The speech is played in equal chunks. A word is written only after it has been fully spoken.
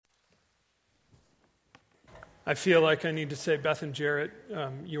I feel like I need to say, Beth and Jarrett,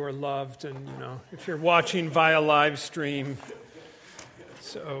 you are loved, and if you're watching via live stream,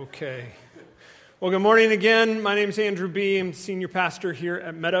 it's okay. Well, good morning again. My name is Andrew B. I'm senior pastor here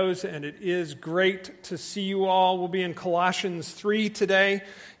at Meadows, and it is great to see you all. We'll be in Colossians 3 today.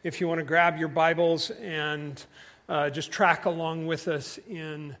 If you want to grab your Bibles and just track along with us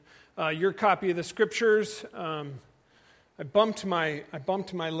in your copy of the Scriptures. I bumped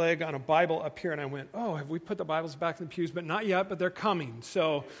my leg on a Bible up here, and I went, oh, have we put the Bibles back in the pews? But not yet, but they're coming.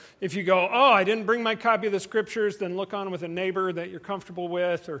 So if you go, oh, I didn't bring my copy of the Scriptures, then look on with a neighbor that you're comfortable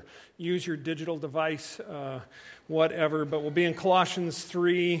with, or use your digital device, whatever. But we'll be in Colossians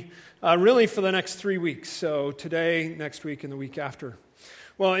 3, really for the next 3 weeks. So today, next week, and the week after.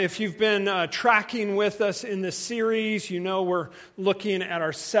 Well, if you've been tracking with us in this series, you know we're looking at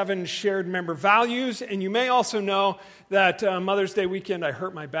our 7 shared member values. And you may also know that Mother's Day weekend I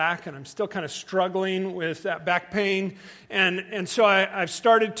hurt my back, and I'm still kind of struggling with that back pain. And so I've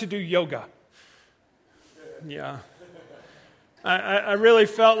started to do yoga. Yeah. I really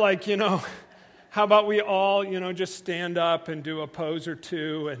felt like, how about we all, just stand up and do a pose or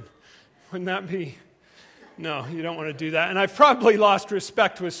two, and wouldn't that be... No, you don't want to do that. And I've probably lost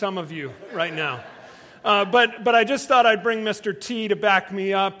respect with some of you right now. But I just thought I'd bring Mr. T to back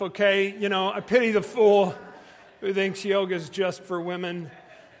me up, okay? I pity the fool who thinks yoga is just for women.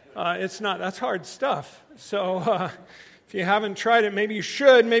 It's not. That's hard stuff. So if you haven't tried it, maybe you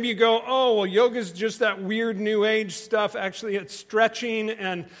should. Maybe you go, oh, well, yoga's just that weird new age stuff. Actually, it's stretching.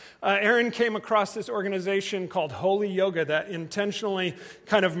 And Aaron came across this organization called Holy Yoga that intentionally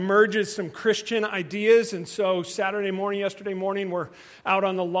kind of merges some Christian ideas. And so yesterday morning, we're out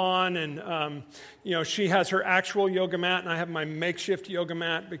on the lawn, and she has her actual yoga mat, and I have my makeshift yoga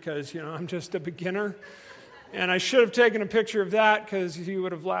mat because I'm just a beginner. And I should have taken a picture of that because you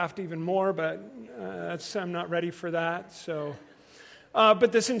would have laughed even more, but I'm not ready for that. So,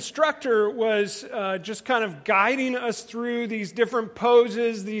 but this instructor was just kind of guiding us through these different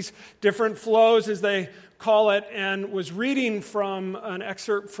poses, these different flows, as they call it, and was reading from an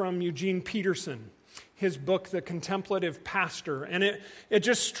excerpt from Eugene Peterson, his book, The Contemplative Pastor. And it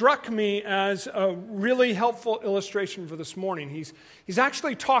just struck me as a really helpful illustration for this morning. He's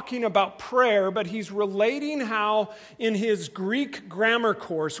actually talking about prayer, but he's relating how in his Greek grammar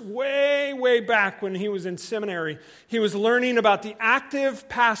course, way, way back when he was in seminary, he was learning about the active,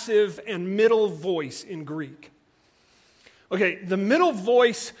 passive, and middle voice in Greek. Okay, the middle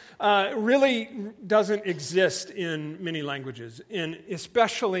voice really doesn't exist in many languages, and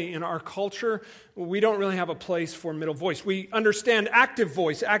especially in our culture, we don't really have a place for middle voice. We understand active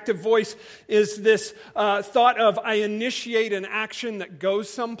voice. Active voice is this thought of I initiate an action that goes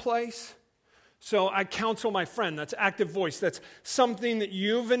someplace. So I counsel my friend. That's active voice. That's something that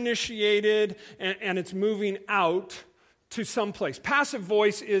you've initiated, and it's moving out to someplace. Passive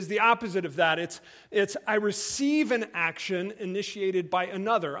voice is the opposite of that. It's I receive an action initiated by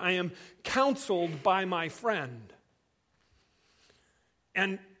another. I am counseled by my friend.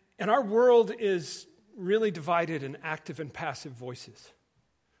 And our world is really divided in active and passive voices.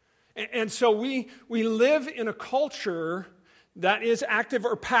 And so we live in a culture that is active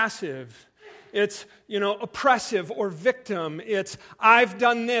or passive. It's, oppressive or victim. It's I've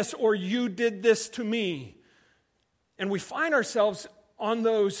done this or you did this to me. And we find ourselves on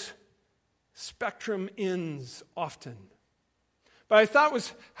those spectrum ends often. But I thought it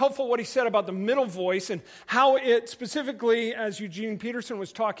was helpful what he said about the middle voice and how it specifically, as Eugene Peterson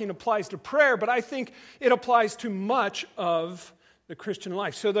was talking, applies to prayer, but I think it applies to much of the Christian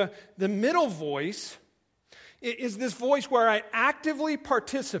life. So the middle voice is this voice where I actively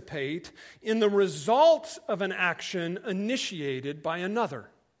participate in the results of an action initiated by another.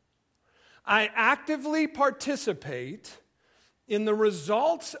 I actively participate in the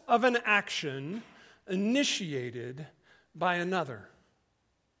results of an action initiated by another.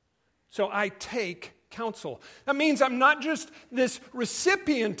 So I take counsel. That means I'm not just this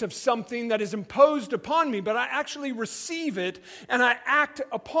recipient of something that is imposed upon me, but I actually receive it and I act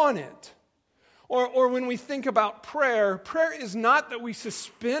upon it. Or when we think about prayer is not that we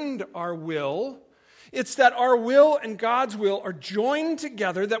suspend our will. It's that our will and God's will are joined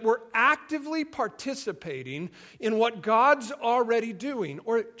together, that we're actively participating in what God's already doing.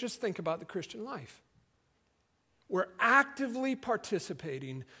 Or just think about the Christian life. We're actively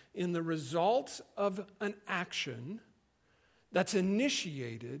participating in the results of an action that's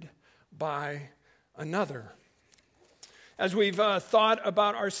initiated by another. As we've thought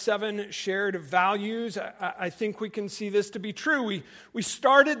about our 7 shared values, I think we can see this to be true. We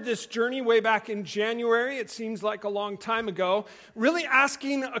started this journey way back in January, it seems like a long time ago, really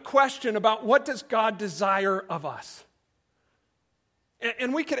asking a question about what does God desire of us?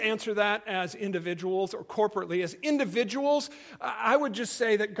 And we could answer that as individuals or corporately. As individuals, I would just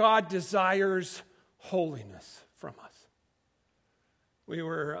say that God desires holiness from us.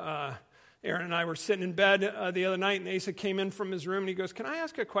 Aaron and I were sitting in bed the other night, and Asa came in from his room, and he goes, "Can I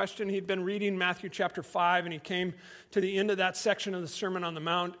ask a question?" He'd been reading Matthew chapter 5, and he came to the end of that section of the Sermon on the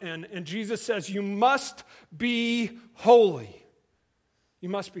Mount, and Jesus says, "You must be holy. You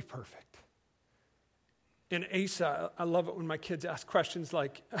must be perfect." And Asa, I love it when my kids ask questions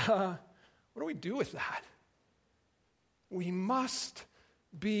like, what do we do with that? We must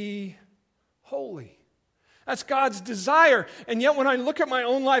be holy. That's God's desire. And yet when I look at my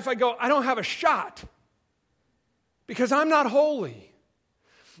own life, I go, I don't have a shot because I'm not holy.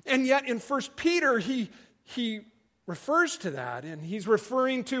 And yet in 1 Peter, he refers to that, and he's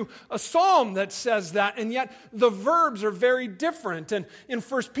referring to a psalm that says that, and yet the verbs are very different. And in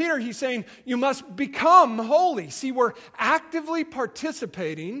 1 Peter, he's saying, you must become holy. See, we're actively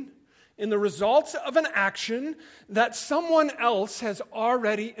participating in the results of an action that someone else has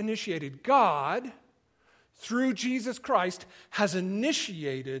already initiated. God, through Jesus Christ, has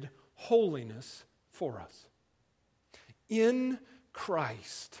initiated holiness for us. In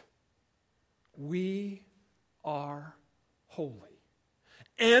Christ, we are holy.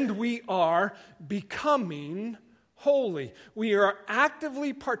 And we are becoming holy. We are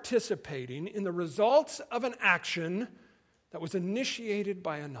actively participating in the results of an action that was initiated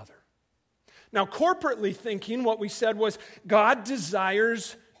by another. Now, corporately thinking, what we said was God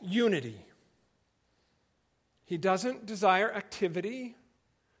desires unity. He doesn't desire activity.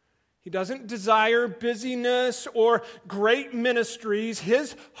 He doesn't desire busyness or great ministries.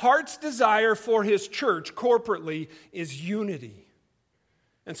 His heart's desire for his church corporately is unity.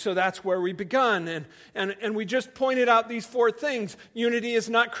 And so that's where we begun. And we just pointed out these 4 things. Unity is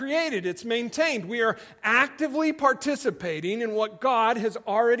not created, it's maintained. We are actively participating in what God has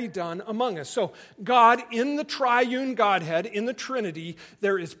already done among us. So God, in the triune Godhead, in the Trinity,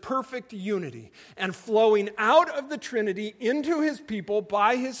 there is perfect unity. And flowing out of the Trinity into his people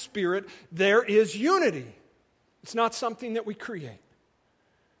by his Spirit, there is unity. It's not something that we create.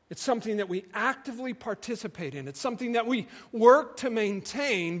 It's something that we actively participate in. It's something that we work to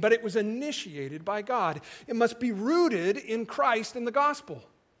maintain, but it was initiated by God. It must be rooted in Christ and the gospel.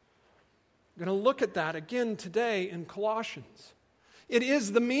 We're going to look at that again today in Colossians. It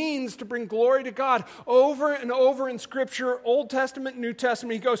is the means to bring glory to God. Over and over in Scripture, Old Testament, New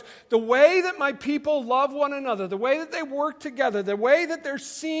Testament, he goes, the way that my people love one another, the way that they work together, the way that they're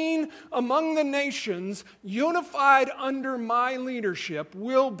seen among the nations, unified under my leadership,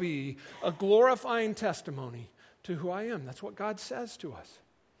 will be a glorifying testimony to who I am. That's what God says to us.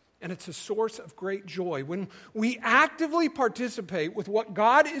 And it's a source of great joy. When we actively participate with what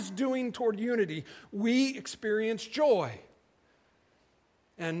God is doing toward unity, we experience joy.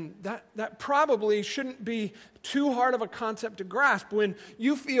 And that probably shouldn't be too hard of a concept to grasp. When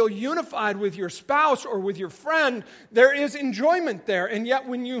you feel unified with your spouse or with your friend, there is enjoyment there. And yet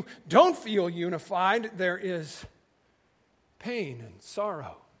when you don't feel unified, there is pain and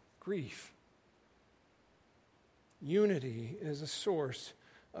sorrow, grief. Unity is a source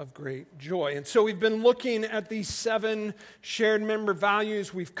of great joy. And so we've been looking at these 7 shared member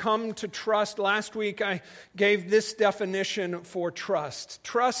values. We've come to trust. Last week I gave this definition for trust.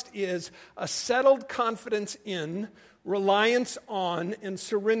 Trust is a settled confidence in, reliance on, and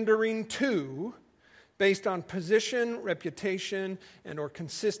surrendering to, based on position, reputation, and or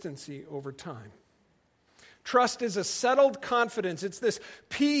consistency over time. Trust is a settled confidence. It's this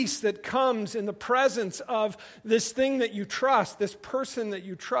peace that comes in the presence of this thing that you trust, this person that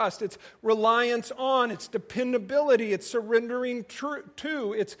you trust. It's reliance on, it's dependability, it's surrendering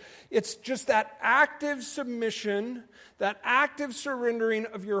to. It's just that active submission, that active surrendering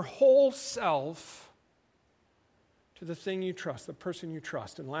of your whole self to the thing you trust, the person you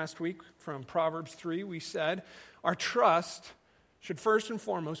trust. And last week from Proverbs 3, we said our trust should first and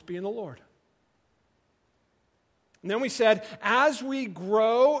foremost be in the Lord. And then we said, as we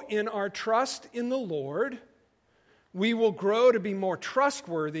grow in our trust in the Lord, we will grow to be more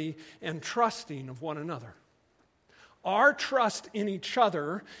trustworthy and trusting of one another. Our trust in each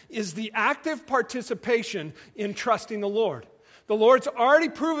other is the active participation in trusting the Lord. The Lord's already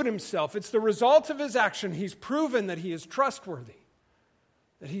proven himself. It's the result of his action. He's proven that he is trustworthy,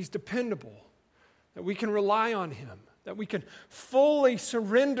 that he's dependable, that we can rely on him, that we can fully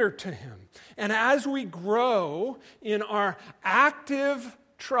surrender to Him. And as we grow in our active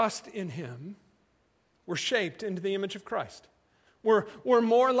trust in Him, we're shaped into the image of Christ. We're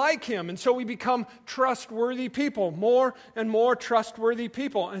more like Him, and so we become trustworthy people, more and more trustworthy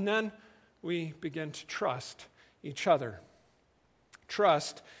people. And then we begin to trust each other.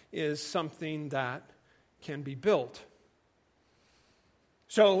 Trust is something that can be built.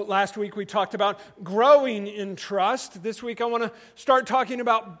 So last week we talked about growing in trust. This week I want to start talking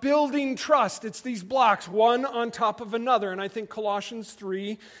about building trust. It's these blocks, one on top of another. And I think Colossians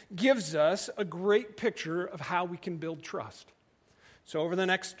 3 gives us a great picture of how we can build trust. So over the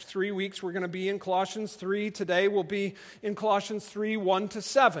next 3 weeks we're going to be in Colossians 3. Today we'll be in Colossians 3, 1 to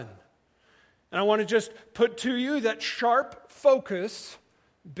 7. And I want to just put to you that sharp focus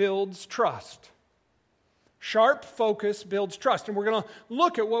builds trust. Sharp focus builds trust. And we're going to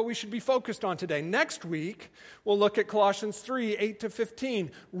look at what we should be focused on today. Next week, we'll look at Colossians 3, 8 to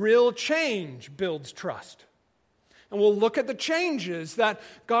 15. Real change builds trust. And we'll look at the changes that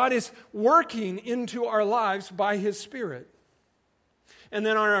God is working into our lives by His Spirit. And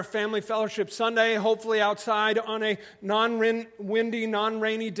then on our Family Fellowship Sunday, hopefully outside on a non-windy,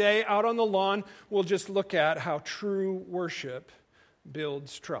 non-rainy day out on the lawn, we'll just look at how true worship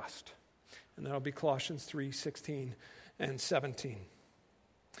builds trust. And that'll be Colossians 3, 16 and 17.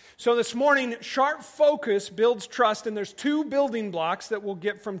 So this morning, sharp focus builds trust, and there's 2 building blocks that we'll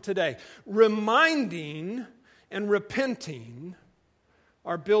get from today. Reminding and repenting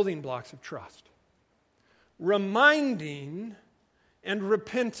are building blocks of trust. Reminding and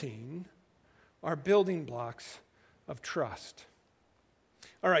repenting are building blocks of trust.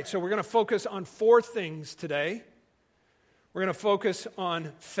 All right, so we're going to focus on 4 things today. We're going to focus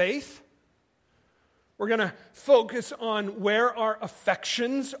on faith. We're going to focus on where our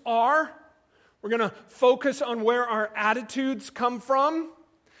affections are. We're going to focus on where our attitudes come from. And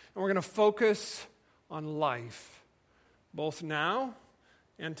we're going to focus on life, both now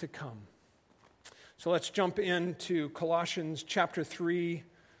and to come. So let's jump into Colossians chapter 3.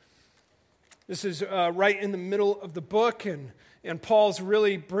 This is right in the middle of the book, and Paul's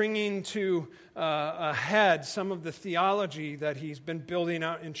really bringing to a head some of the theology that he's been building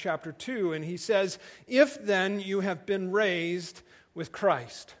out in chapter 2. And he says, if then you have been raised with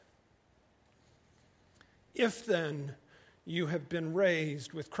Christ. If then you have been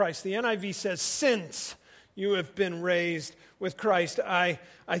raised with Christ. The NIV says, since you have been raised with Christ. I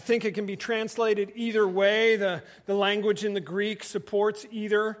think it can be translated either way. The language in the Greek supports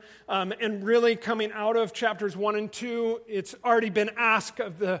either. And really coming out of chapters 1 and 2, it's already been asked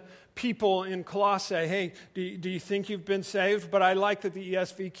of the people in Colossae, hey, do you think you've been saved? But I like that the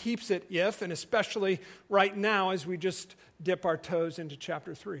ESV keeps it if, and especially right now as we just dip our toes into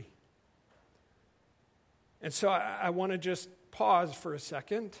chapter 3. And so I want to just pause for a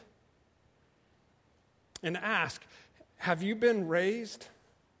second and ask, have you been raised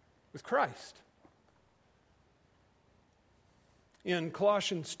with Christ? In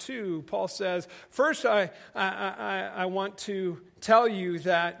Colossians 2, Paul says, first I want to tell you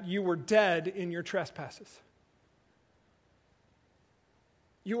that you were dead in your trespasses.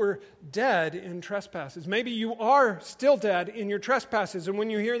 You were dead in trespasses. Maybe you are still dead in your trespasses. And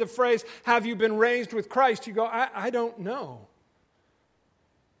when you hear the phrase, have you been raised with Christ, you go, I don't know.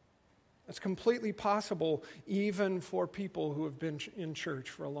 That's completely possible even for people who have been in church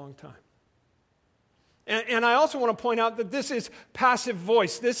for a long time. And I also want to point out that this is passive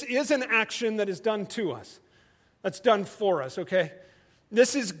voice. This is an action that is done to us. That's done for us, okay?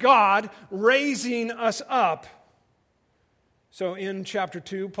 This is God raising us up. So in chapter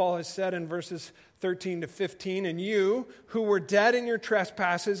 2, Paul has said in verses 13 to 15, and you who were dead in your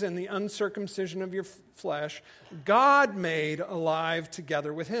trespasses and the uncircumcision of your flesh, God made alive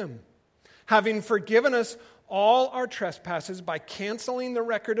together with Him, having forgiven us all our trespasses by canceling the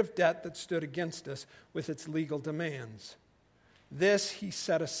record of debt that stood against us with its legal demands. This He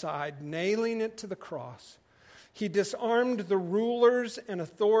set aside, nailing it to the cross. He disarmed the rulers and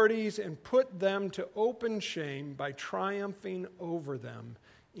authorities and put them to open shame by triumphing over them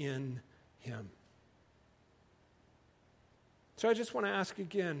in Him. So I just want to ask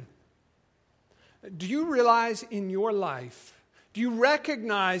again, do you realize in your life, do you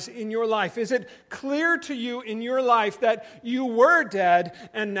recognize in your life, is it clear to you in your life that you were dead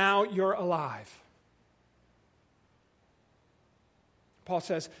and now you're alive? Paul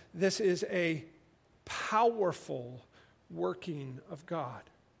says this is a powerful working of God.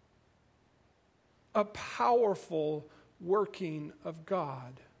 A powerful working of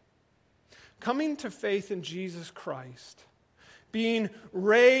God. Coming to faith in Jesus Christ being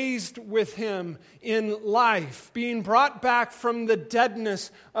raised with him in life, being brought back from the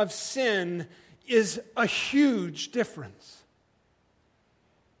deadness of sin is a huge difference.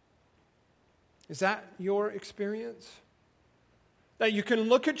 Is that your experience? That you can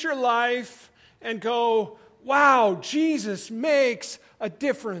look at your life and go, wow, Jesus makes a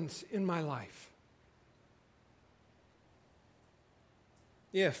difference in my life.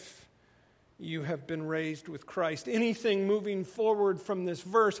 If you have been raised with Christ, anything moving forward from this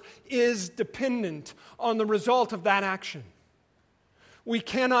verse is dependent on the result of that action. We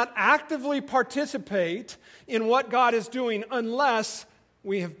cannot actively participate in what God is doing unless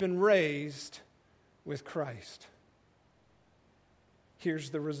we have been raised with Christ.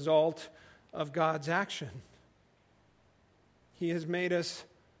 Here's the result of God's action. He has made us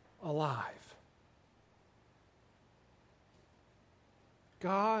alive.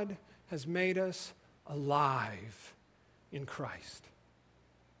 God has made us alive in Christ.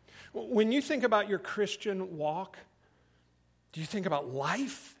 When you think about your Christian walk, do you think about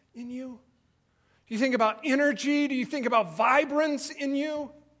life in you? Do you think about energy? Do you think about vibrance in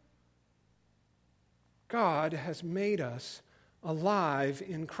you? God has made us alive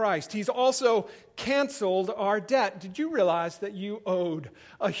in Christ. He's also canceled our debt. Did you realize that you owed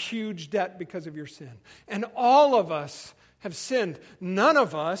a huge debt because of your sin? And all of us have sinned. None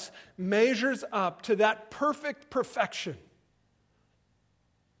of us measures up to that perfect perfection.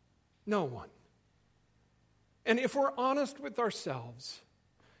 No one. And if we're honest with ourselves,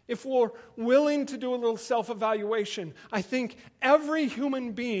 if we're willing to do a little self-evaluation, I think every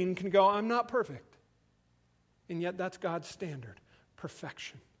human being can go, I'm not perfect. And yet that's God's standard,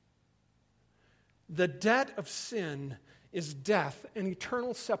 perfection. The debt of sin is death and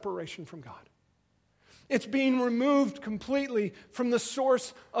eternal separation from God. It's being removed completely from the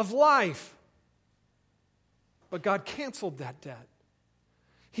source of life. But God canceled that debt.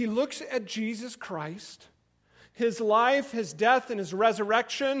 He looks at Jesus Christ, his life, his death, and his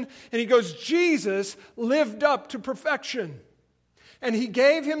resurrection, and he goes, Jesus lived up to perfection. And he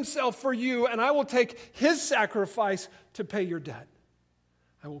gave himself for you, and I will take his sacrifice to pay your debt.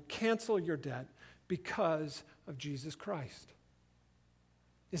 I will cancel your debt because of Jesus Christ.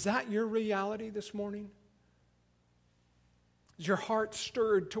 Is that your reality this morning? Is your heart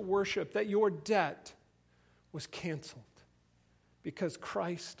stirred to worship that your debt was canceled because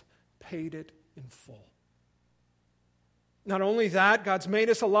Christ paid it in full? Not only that, God's made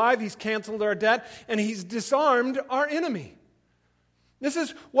us alive, he's canceled our debt, and he's disarmed our enemy. This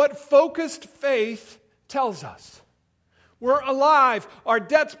is what focused faith tells us. We're alive, our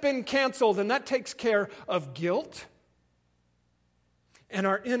debt's been canceled, and that takes care of guilt, and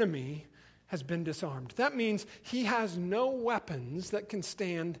our enemy has been disarmed. That means he has no weapons that can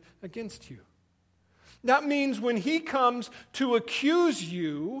stand against you. That means when he comes to accuse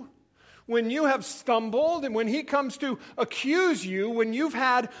you, when you have stumbled, and when he comes to accuse you, when you've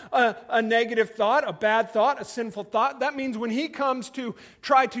had a negative thought, a bad thought, a sinful thought, that means when he comes to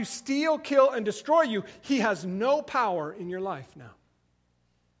try to steal, kill, and destroy you, he has no power in your life now.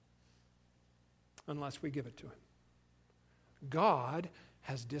 Unless we give it to him. God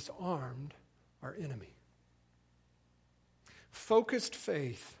has disarmed our enemy. Focused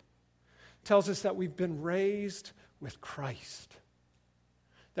faith tells us that we've been raised with Christ,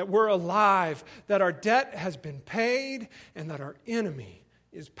 that we're alive, that our debt has been paid, and that our enemy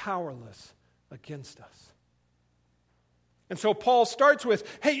is powerless against us. And so Paul starts with,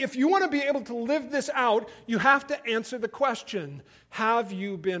 hey, if you want to be able to live this out, you have to answer the question, have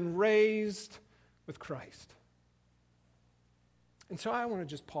you been raised with Christ? And so I want to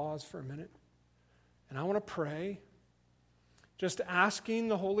just pause for a minute. And I want to pray, just asking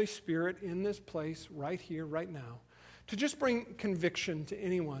the Holy Spirit in this place, right here, right now, to just bring conviction to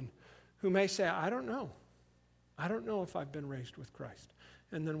anyone who may say, I don't know. I don't know if I've been raised with Christ.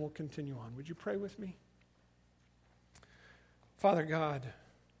 And then we'll continue on. Would you pray with me? Father God,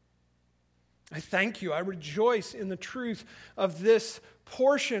 I thank you. I rejoice in the truth of this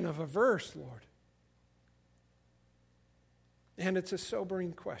portion of a verse, Lord. And it's a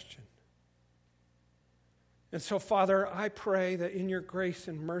sobering question. And so, Father, I pray that in your grace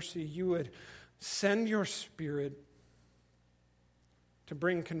and mercy, you would send your Spirit to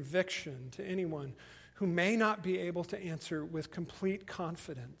bring conviction to anyone who may not be able to answer with complete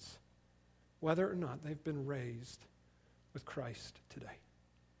confidence whether or not they've been raised with Christ today.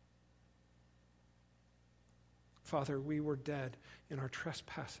 Father, we were dead in our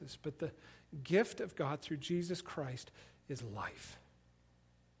trespasses, but the gift of God through Jesus Christ is life.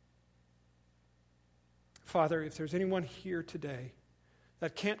 Father, if there's anyone here today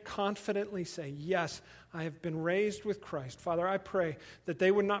that can't confidently say, yes, I have been raised with Christ. Father, I pray that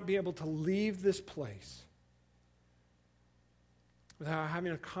they would not be able to leave this place without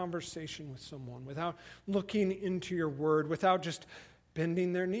having a conversation with someone, without looking into your word, without just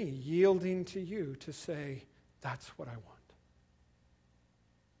bending their knee, yielding to you to say, that's what I want.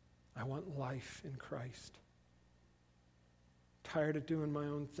 I want life in Christ. Tired of doing my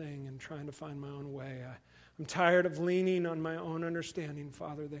own thing and trying to find my own way. I'm tired of leaning on my own understanding,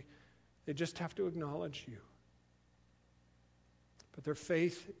 Father. They just have to acknowledge you. Put their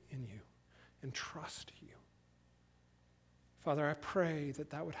faith in you and trust you. Father, I pray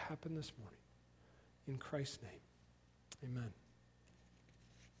that that would happen this morning. In Christ's name, amen.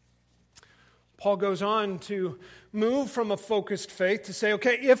 Paul goes on to move from a focused faith to say,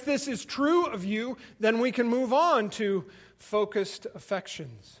 okay, if this is true of you, then we can move on to focused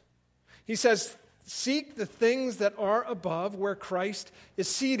affections. He says, seek the things that are above where Christ is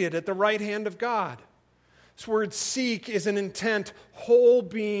seated at the right hand of God. This word seek is an intent, whole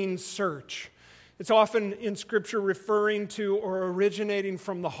being search. It's often in Scripture referring to or originating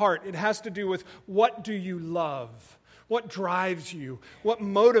from the heart. It has to do with what do you love? What drives you? What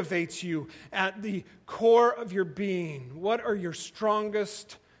motivates you at the core of your being? What are your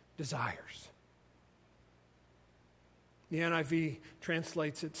strongest desires? The NIV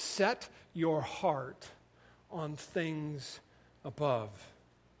translates it, set your heart on things above.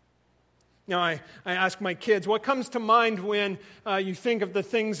 Now, I ask my kids, what comes to mind when you think of the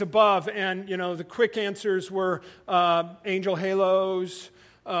things above? And, the quick answers were angel halos,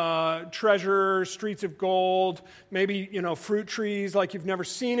 treasure, streets of gold, maybe, fruit trees like you've never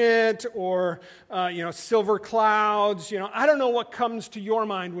seen it, or, silver clouds. I don't know what comes to your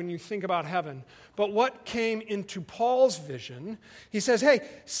mind when you think about heaven. But what came into Paul's vision, he says, hey,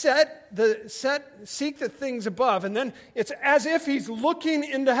 seek the things above. And then it's as if he's looking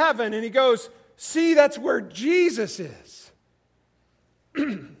into heaven and he goes, see, that's where Jesus is.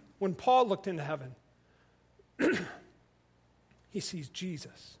 When Paul looked into heaven, he sees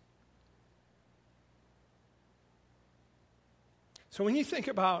Jesus. So when you think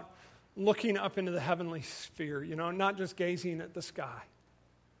about looking up into the heavenly sphere, not just gazing at the sky,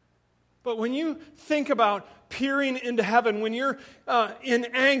 but when you think about peering into heaven, when you're in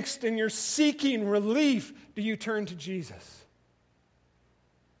angst and you're seeking relief, do you turn to Jesus?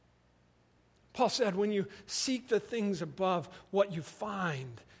 Paul said, when you seek the things above, what you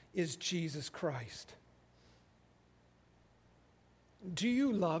find is Jesus Christ. Do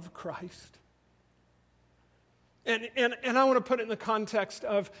you love Christ? And I want to put it in the context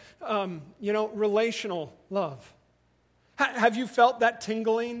of, relational love. Have you felt that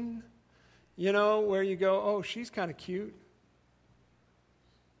tingling? Where you go, oh, she's kind of cute.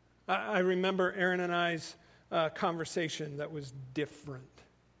 I remember Aaron and I's conversation that was different.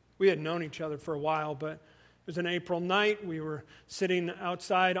 We had known each other for a while, but it was an April night. We were sitting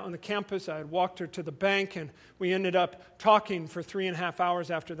outside on the campus. I had walked her to the bank, and we ended up talking for 3.5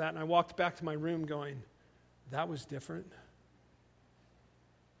 hours after that, and I walked back to my room going, that was different.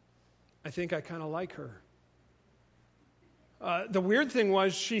 I think I kind of like her. The weird thing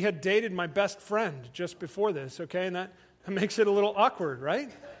was she had dated my best friend just before this, okay? And that makes it a little awkward, right?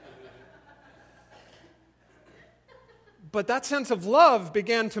 But that sense of love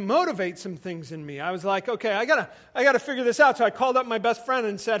began to motivate some things in me. I was like, okay, I gotta figure this out. So I called up my best friend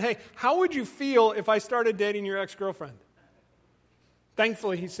and said, hey, how would you feel if I started dating your ex-girlfriend?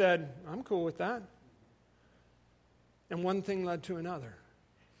 Thankfully, he said, I'm cool with that. And one thing led to another.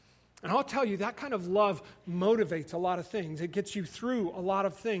 And I'll tell you, that kind of love motivates a lot of things. It gets you through a lot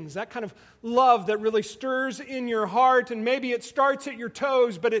of things. That kind of love that really stirs in your heart, and maybe it starts at your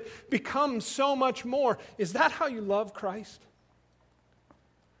toes, but it becomes so much more. Is that how you love Christ?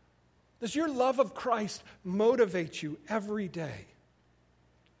 Does your love of Christ motivate you every day?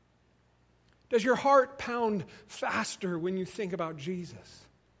 Does your heart pound faster when you think about Jesus?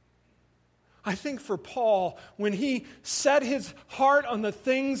 I think for Paul, when he set his heart on the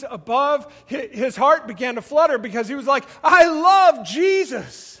things above, his heart began to flutter because he was like, I love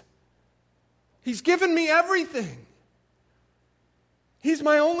Jesus. He's given me everything. He's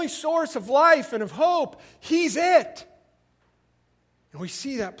my only source of life and of hope. He's it. And we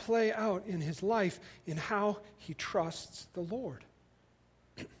see that play out in his life in how he trusts the Lord.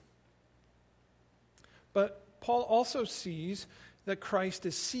 But Paul also sees that Christ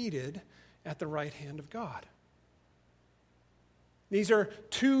is seated at the right hand of God. These are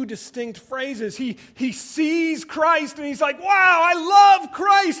two distinct phrases. He sees Christ and he's like, wow, I love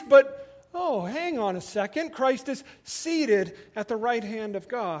Christ. But, oh, hang on a second. Christ is seated at the right hand of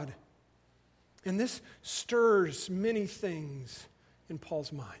God. And this stirs many things in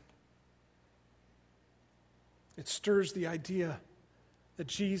Paul's mind. It stirs the idea that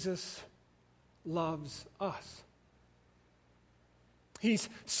Jesus loves us. He's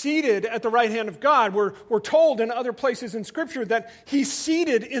seated at the right hand of God. We're told in other places in Scripture that he's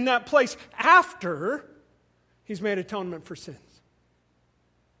seated in that place after he's made atonement for sins.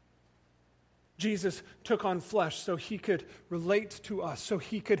 Jesus took on flesh so he could relate to us, so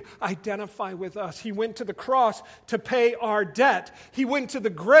he could identify with us. He went to the cross to pay our debt. He went to the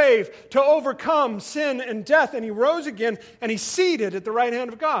grave to overcome sin and death, and he rose again, and he's seated at the right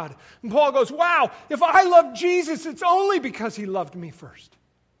hand of God. And Paul goes, wow, if I love Jesus, it's only because he loved me first.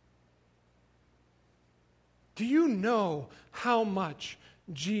 Do you know how much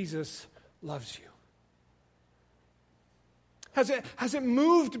Jesus loves you? Has it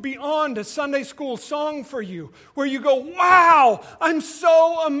moved beyond a Sunday school song for you where you go, wow, I'm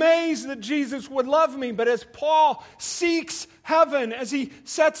so amazed that Jesus would love me. But as Paul seeks heaven, as he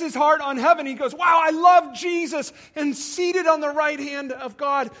sets his heart on heaven, he goes, wow, I love Jesus. And seated on the right hand of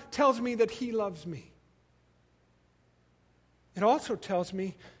God tells me that he loves me. It also tells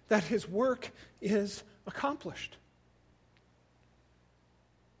me that his work is accomplished.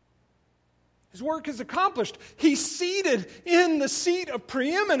 His work is accomplished. He's seated in the seat of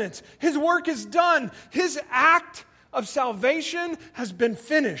preeminence. His work is done. His act of salvation has been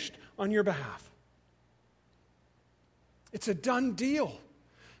finished on your behalf. It's a done deal.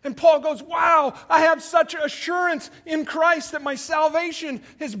 And Paul goes, wow, I have such assurance in Christ that my salvation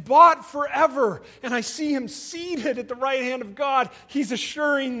is bought forever. And I see him seated at the right hand of God. He's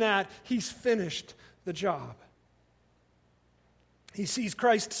assuring that he's finished the job. He sees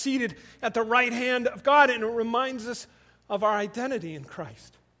Christ seated at the right hand of God, and it reminds us of our identity in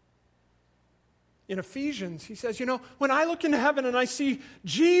Christ. In Ephesians, he says, when I look into heaven and I see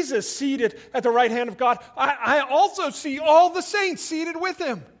Jesus seated at the right hand of God, I also see all the saints seated with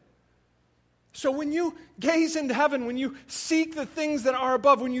him. So when you gaze into heaven, when you seek the things that are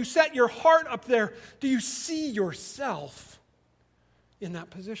above, when you set your heart up there, do you see yourself in that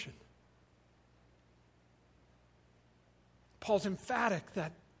position? Paul's emphatic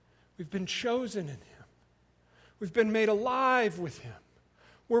that we've been chosen in him. We've been made alive with him.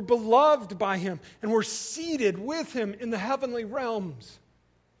 We're beloved by him, and we're seated with him in the heavenly realms.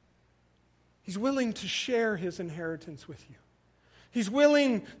 He's willing to share his inheritance with you. He's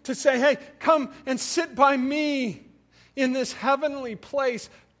willing to say, hey, come and sit by me in this heavenly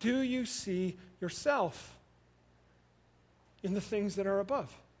place. Do you see yourself in the things that are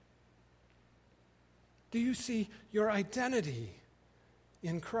above? Do you see your identity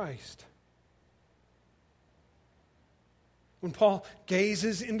in Christ? When Paul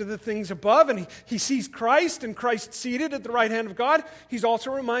gazes into the things above and he sees Christ and Christ seated at the right hand of God, he's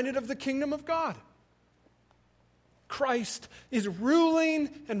also reminded of the kingdom of God. Christ is ruling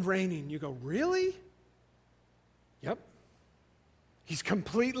and reigning. You go, really? Yep. He's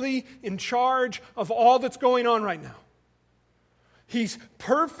completely in charge of all that's going on right now. He's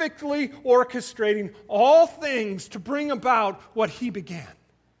perfectly orchestrating all things to bring about what he began.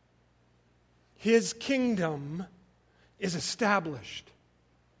 His kingdom is established.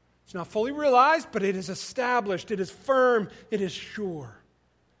 It's not fully realized, but it is established. It is firm. It is sure.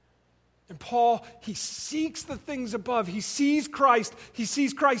 And Paul, he seeks the things above. He sees Christ. He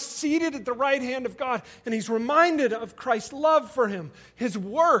sees Christ seated at the right hand of God, and he's reminded of Christ's love for him, his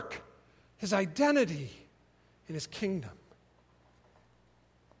work, his identity, and his kingdom.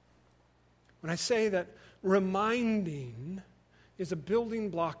 When I say that reminding is a building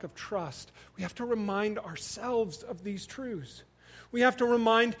block of trust, we have to remind ourselves of these truths. We have to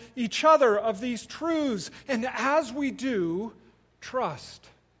remind each other of these truths. And as we do, trust.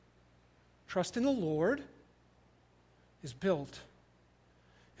 Trust in the Lord is built.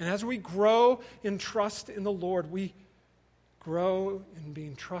 And as we grow in trust in the Lord, we grow in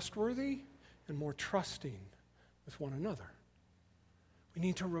being trustworthy and more trusting with one another. We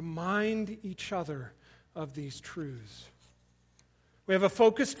need to remind each other of these truths. We have a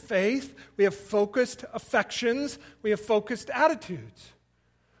focused faith, we have focused affections, we have focused attitudes.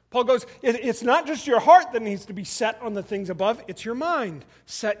 Paul goes, it's not just your heart that needs to be set on the things above, it's your mind.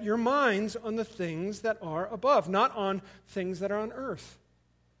 Set your minds on the things that are above, not on things that are on earth.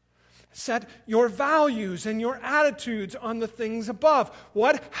 Set your values and your attitudes on the things above.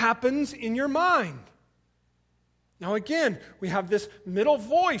 What happens in your mind? Now again, we have this middle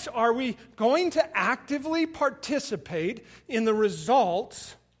voice. Are we going to actively participate in the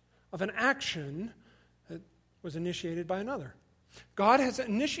results of an action that was initiated by another? God has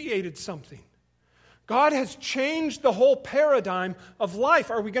initiated something. God has changed the whole paradigm of life.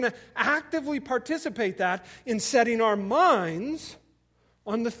 Are we going to actively participate in setting our minds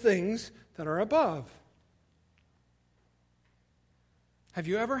on the things that are above. Have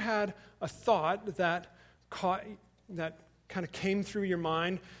you ever had a thought that kind of came through your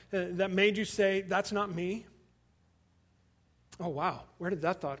mind that made you say, that's not me? Oh, wow, where did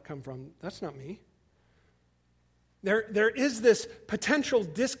that thought come from? That's not me. There is this potential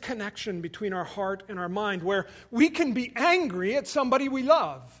disconnection between our heart and our mind where we can be angry at somebody we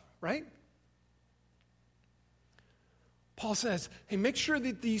love, right? Paul says, hey, make sure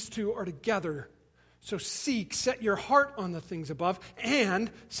that these two are together. So set your heart on the things above and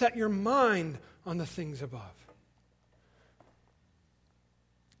set your mind on the things above.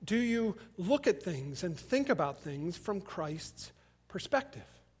 Do you look at things and think about things from Christ's perspective?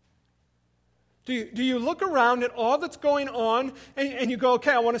 Do you look around at all that's going on and you go,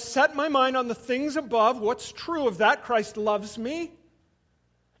 okay, I want to set my mind on the things above. What's true of that? Christ loves me.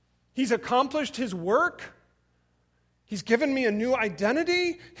 He's accomplished his work. He's given me a new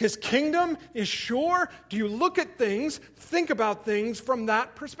identity. His kingdom is sure. Do you look at things, think about things from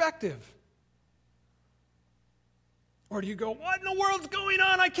that perspective? Or do you go, what in the world's going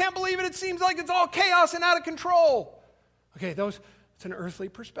on? I can't believe it. It seems like it's all chaos and out of control. Okay, it's an earthly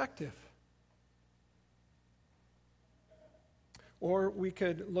perspective. Or we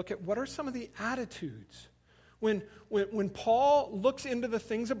could look at what are some of the attitudes. When Paul looks into the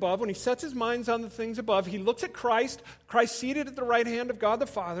things above, when he sets his minds on the things above, he looks at Christ seated at the right hand of God the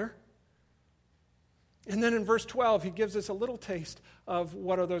Father. And then in verse 12, he gives us a little taste of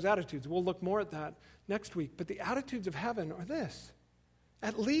what are those attitudes. We'll look more at that next week. But the attitudes of heaven are this.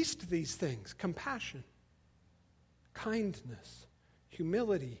 At least these things: compassion, kindness,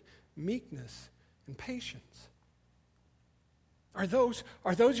 humility, meekness, and patience. Are those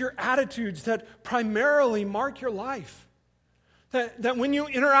your attitudes that primarily mark your life? That when you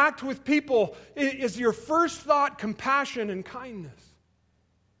interact with people, is your first thought compassion and kindness?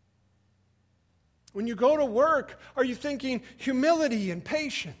 When you go to work, are you thinking humility and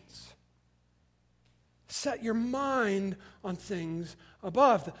patience? Set your mind on things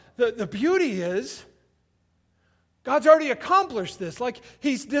above. The beauty is, God's already accomplished this. Like,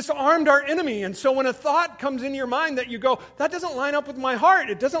 he's disarmed our enemy. And so when a thought comes in your mind that you go, that doesn't line up with my heart,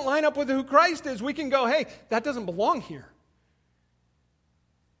 it doesn't line up with who Christ is, we can go, hey, that doesn't belong here.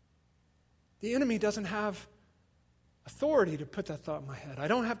 The enemy doesn't have authority to put that thought in my head. I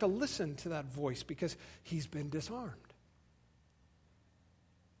don't have to listen to that voice because he's been disarmed.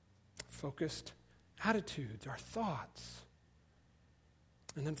 Focused attitudes, our thoughts.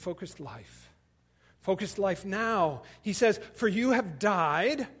 And then focused life. Focused life now. He says, for you have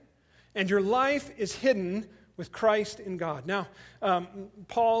died, and your life is hidden with Christ in God. Now,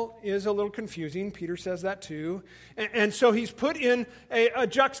 Paul is a little confusing. Peter says that too. And so he's put in a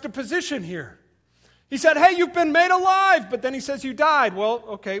juxtaposition here. He said, hey, you've been made alive, but then he says you died. Well,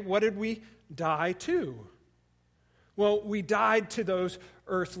 okay, what did we die to? Well, we died to those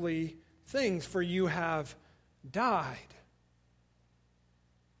earthly things, for you have died.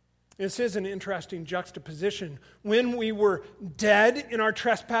 This is an interesting juxtaposition. When we were dead in our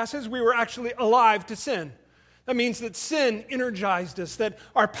trespasses, we were actually alive to sin. That means that sin energized us, that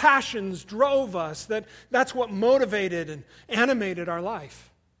our passions drove us, that's what motivated and animated our life.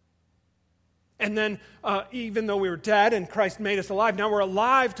 And then, even though we were dead and Christ made us alive, now we're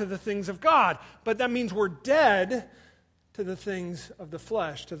alive to the things of God. But that means we're dead to the things of the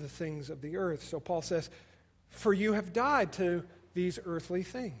flesh, to the things of the earth. So Paul says, for you have died to these earthly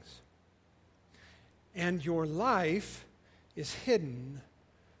things. And your life is hidden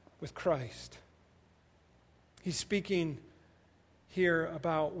with Christ. He's speaking here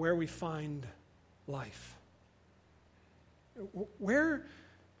about where we find life. Where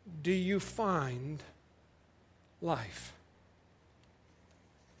do you find life?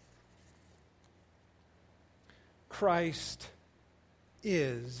 Christ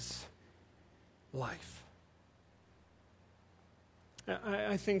is life.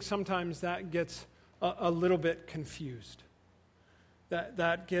 I think sometimes that gets a little bit confused.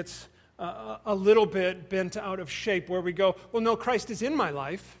 That gets a little bit bent out of shape where we go, well, no, Christ is in my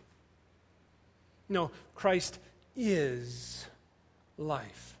life. No, Christ is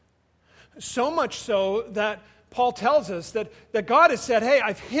life. So much so that Paul tells us that God has said, hey,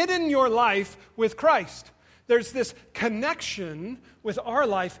 I've hidden your life with Christ. There's this connection with our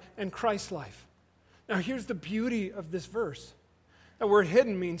life and Christ's life. Now, here's the beauty of this verse. That word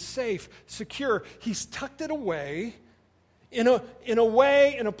hidden means safe, secure. He's tucked it away in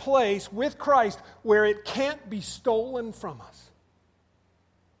a place with Christ where it can't be stolen from us.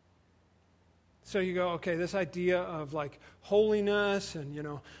 So you go, okay, this idea of like holiness and,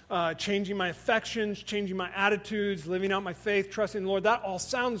 changing my affections, changing my attitudes, living out my faith, trusting the Lord, that all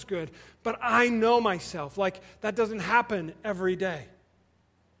sounds good. But I know myself. Like, that doesn't happen every day.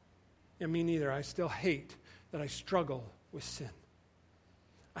 And me neither. I still hate that I struggle with sin.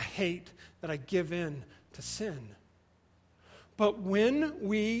 I hate that I give in to sin. But when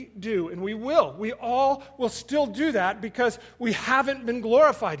we do, and we all will still do that because we haven't been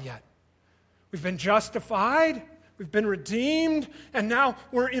glorified yet. We've been justified, we've been redeemed, and now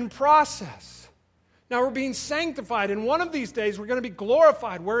we're in process. Now we're being sanctified, and one of these days we're going to be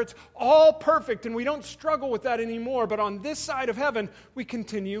glorified, where it's all perfect, and we don't struggle with that anymore. But on this side of heaven, we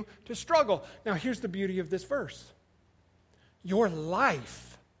continue to struggle. Now here's the beauty of this verse. Your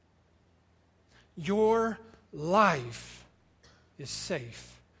life is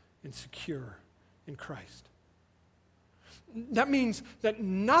safe and secure in Christ. That means that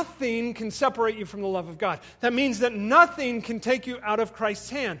nothing can separate you from the love of God. That means that nothing can take you out of Christ's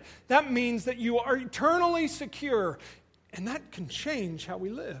hand. That means that you are eternally secure. And that can change how we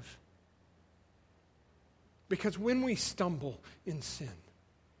live. Because when we stumble in sin,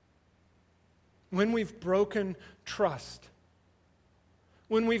 when we've broken trust,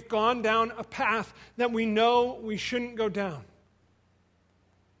 when we've gone down a path that we know we shouldn't go down,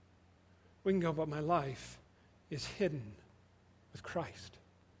 we can go, but my life is hidden with Christ.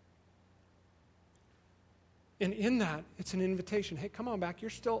 And in that, it's an invitation. Hey, come on back. You're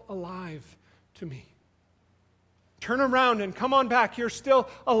still alive to me. Turn around and come on back. You're still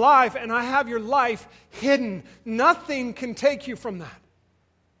alive, and I have your life hidden. Nothing can take you from that.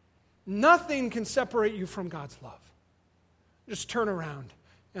 Nothing can separate you from God's love. Just turn around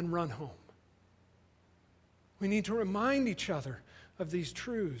and run home. We need to remind each other of these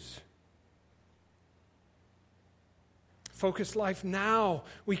truths. Focused life now.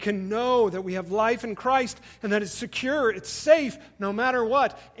 We can know that we have life in Christ and that it's secure, it's safe, no matter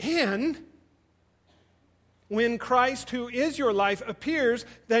what. And when Christ, who is your life, appears,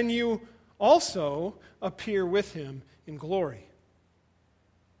 then you also appear with him in glory.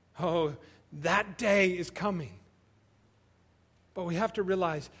 Oh, that day is coming. But we have to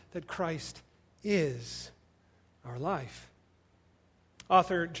realize that Christ is our life.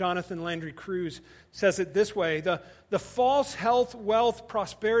 Author Jonathan Landry Cruz says it this way: the false health, wealth,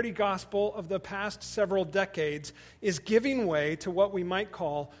 prosperity gospel of the past several decades is giving way to what we might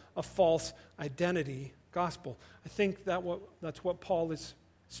call a false identity gospel. I think that's what Paul is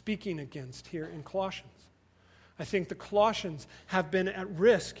speaking against here in Colossians. I think the Colossians have been at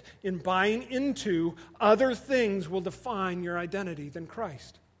risk in buying into other things will define your identity than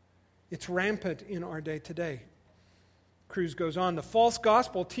Christ. It's rampant in our day today. Cruz goes on, the false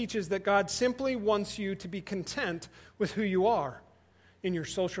gospel teaches that God simply wants you to be content with who you are, in your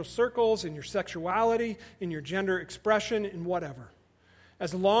social circles, in your sexuality, in your gender expression, in whatever.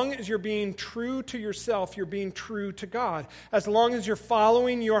 As long as you're being true to yourself, you're being true to God. As long as you're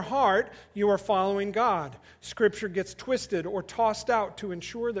following your heart, you are following God. Scripture gets twisted or tossed out to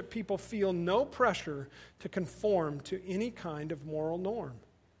ensure that people feel no pressure to conform to any kind of moral norm.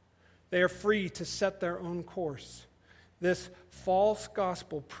 They are free to set their own course. This false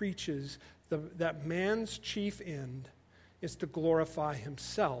gospel preaches that man's chief end is to glorify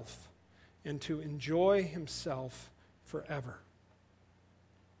himself and to enjoy himself forever.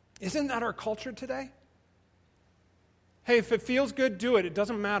 Isn't that our culture today? Hey, if it feels good, do it. It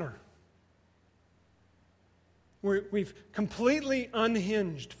doesn't matter. We've completely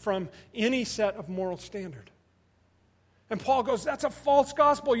unhinged from any set of moral standard. And Paul goes, that's a false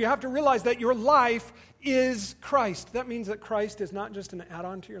gospel. You have to realize that your life is Christ. That means that Christ is not just an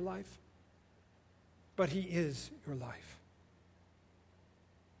add-on to your life, but he is your life.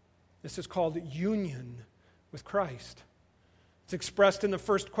 This is called union with Christ. It's expressed in the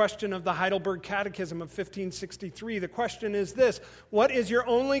first question of the Heidelberg Catechism of 1563. The question is this: what is your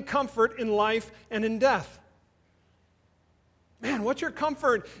only comfort in life and in death? Man, what's your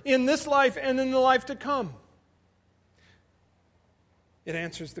comfort in this life and in the life to come? It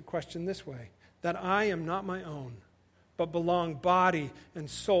answers the question this way: that I am not my own, but belong body and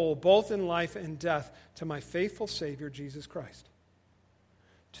soul, both in life and death, to my faithful Savior, Jesus Christ.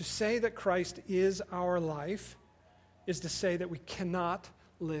 To say that Christ is our life is to say that we cannot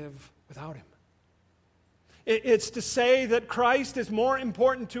live without him. It's to say that Christ is more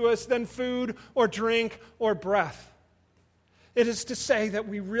important to us than food or drink or breath. It is to say that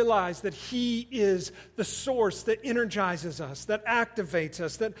we realize that he is the source that energizes us, that activates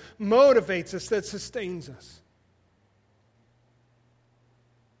us, that motivates us, that sustains us.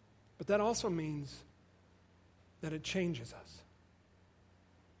 But that also means that it changes us.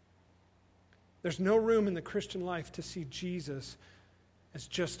 There's no room in the Christian life to see Jesus as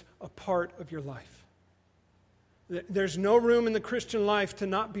just a part of your life. There's no room in the Christian life to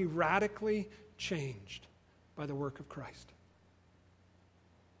not be radically changed by the work of Christ.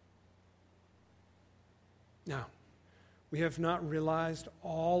 Now, we have not realized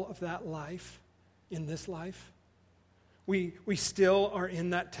all of that life in this life. We still are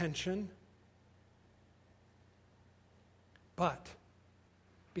in that tension. But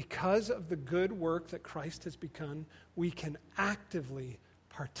because of the good work that Christ has begun, we can actively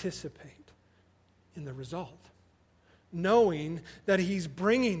participate in the result, knowing that He's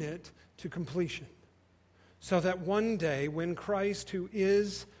bringing it to completion, so that one day when Christ, who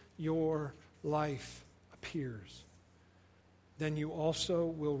is your life, appears, then you also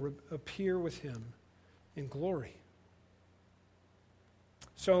will appear with Him in glory.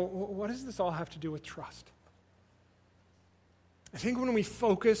 So what does this all have to do with trust? I think when we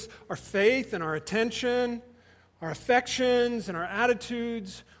focus our faith and our attention, our affections and our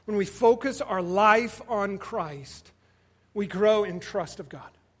attitudes, when we focus our life on Christ, we grow in trust of God.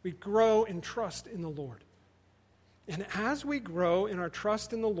 We grow in trust in the Lord. And as we grow in our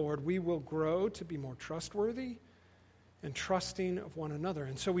trust in the Lord, we will grow to be more trustworthy and trusting of one another.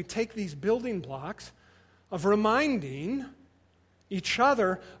 And so we take these building blocks of reminding each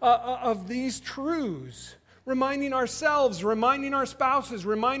other of these truths, reminding ourselves, reminding our spouses,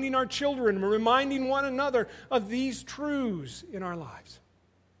 reminding our children, reminding one another of these truths in our lives.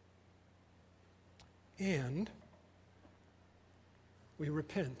 And we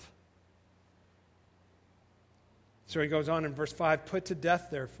repent. So he goes on in verse 5, put to death,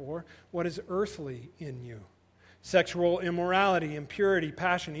 therefore, what is earthly in you. Sexual immorality, impurity,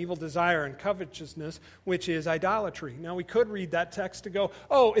 passion, evil desire, and covetousness, which is idolatry. Now we could read that text to go,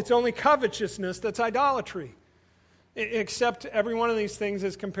 oh, it's only covetousness that's idolatry. Except every one of these things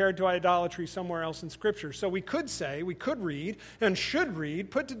is compared to idolatry somewhere else in Scripture. So we could say, we could read, and should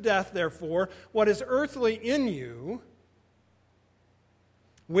read, put to death, therefore, what is earthly in you,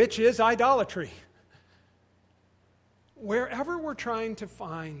 which is idolatry. Wherever we're trying to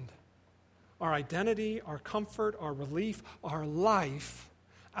find our identity, our comfort, our relief, our life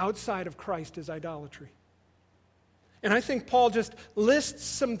outside of Christ is idolatry. And I think Paul just lists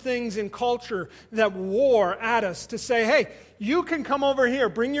some things in culture that war at us to say, hey, you can come over here,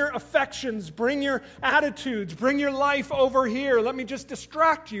 bring your affections, bring your attitudes, bring your life over here. Let me just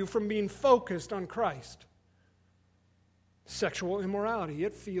distract you from being focused on Christ. Sexual immorality,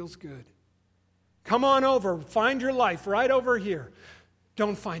 it feels good. Come on over, find your life right over here.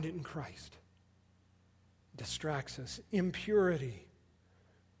 Don't find it in Christ. Distracts us. Impurity.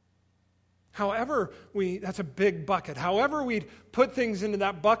 However that's a big bucket. However we'd put things into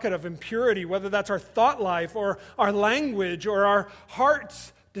that bucket of impurity, whether that's our thought life or our language or our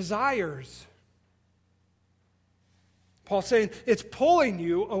heart's desires. Paul's saying it's pulling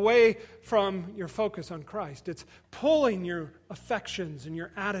you away from your focus on Christ. It's pulling your affections and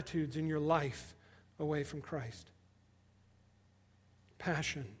your attitudes and your life away from Christ.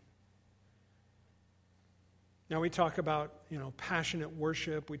 Passion. Now we talk about, passionate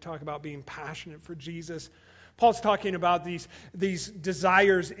worship. We talk about being passionate for Jesus. Paul's talking about these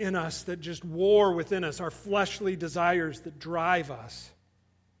desires in us that just war within us, our fleshly desires that drive us.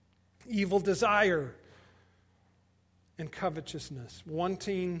 Evil desire and covetousness,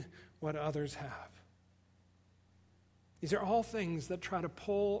 wanting what others have. These are all things that try to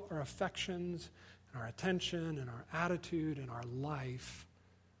pull our affections and our attention and our attitude and our life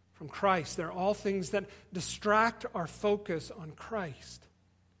from Christ. They're all things that distract our focus on Christ.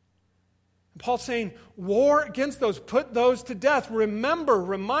 And Paul's saying, war against those, put those to death.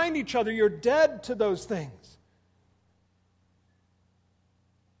 Remind each other you're dead to those things.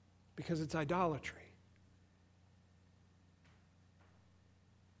 Because it's idolatry.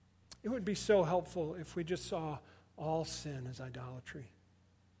 It would be so helpful if we just saw all sin as idolatry.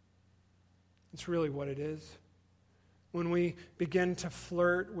 It's really what it is. When we begin to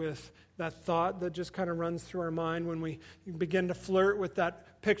flirt with that thought that just kind of runs through our mind, when we begin to flirt with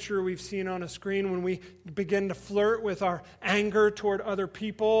that picture we've seen on a screen, when we begin to flirt with our anger toward other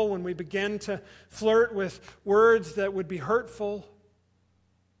people, when we begin to flirt with words that would be hurtful,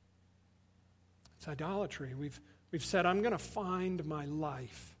 it's idolatry. We've said, I'm going to find my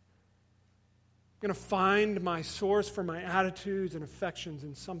life. I'm going to find my source for my attitudes and affections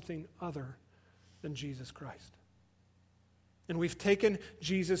in something other than Jesus Christ. And we've taken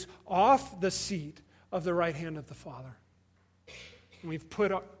Jesus off the seat of the right hand of the Father. And we've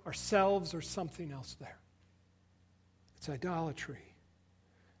put ourselves or something else there. It's idolatry.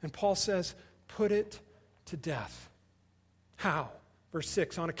 And Paul says, put it to death. How? Verse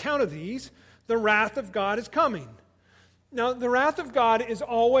 6, on account of these, the wrath of God is coming. Now, the wrath of God is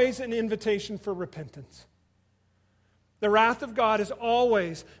always an invitation for repentance. The wrath of God is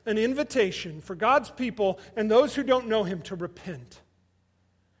always an invitation for God's people and those who don't know Him to repent.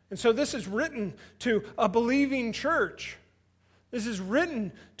 And so this is written to a believing church. This is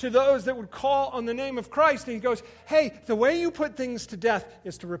written to those that would call on the name of Christ. And He goes, hey, the way you put things to death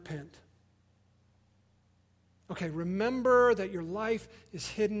is to repent. Okay, remember that your life is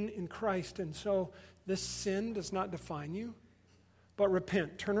hidden in Christ, and so this sin does not define you, but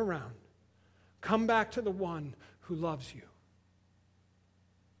repent, turn around, come back to the one who loves you.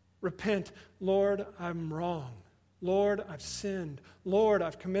 Repent, Lord, I'm wrong. Lord, I've sinned. Lord,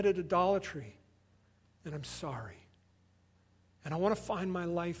 I've committed idolatry, and I'm sorry. And I want to find my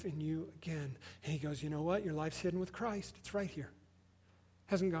life in you again. And He goes, you know what? Your life's hidden with Christ. It's right here.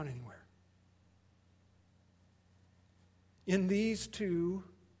 Hasn't gone anywhere. In these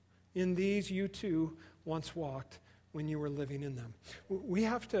you too once walked when you were living in them. We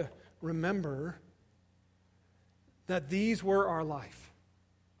have to remember that these were our life.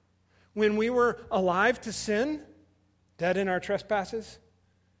 When we were alive to sin, dead in our trespasses,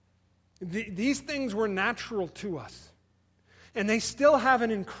 these things were natural to us. And they still have an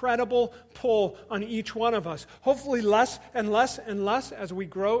incredible pull on each one of us. Hopefully less and less and less as we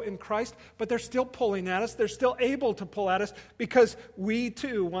grow in Christ, but they're still pulling at us. They're still able to pull at us because we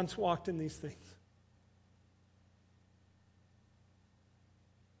too once walked in these things.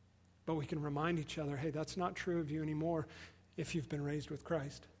 But we can remind each other, hey, that's not true of you anymore if you've been raised with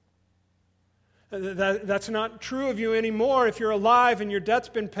Christ. That's not true of you anymore if you're alive and your debt's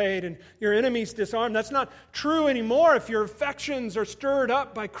been paid and your enemy's disarmed. That's not true anymore if your affections are stirred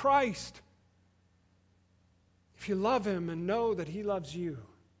up by Christ. If you love Him and know that He loves you.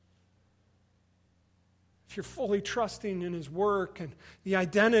 If you're fully trusting in His work and the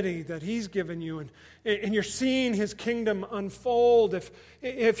identity that He's given you and you're seeing His kingdom unfold.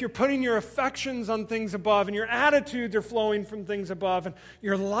 If you're putting your affections on things above and your attitudes are flowing from things above and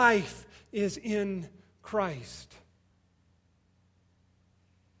your life is in Christ.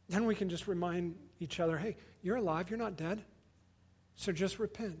 Then we can just remind each other, hey, you're alive, you're not dead. So just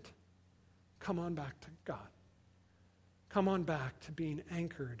repent. Come on back to God. Come on back to being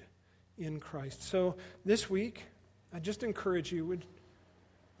anchored in Christ. So this week, I just encourage you, would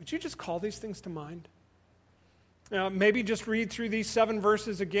you just call these things to mind? Maybe just read through these 7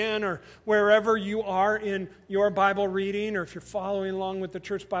 verses again, or wherever you are in your Bible reading, or if you're following along with the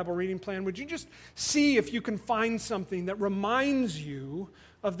church Bible reading plan, would you just see if you can find something that reminds you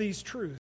of these truths?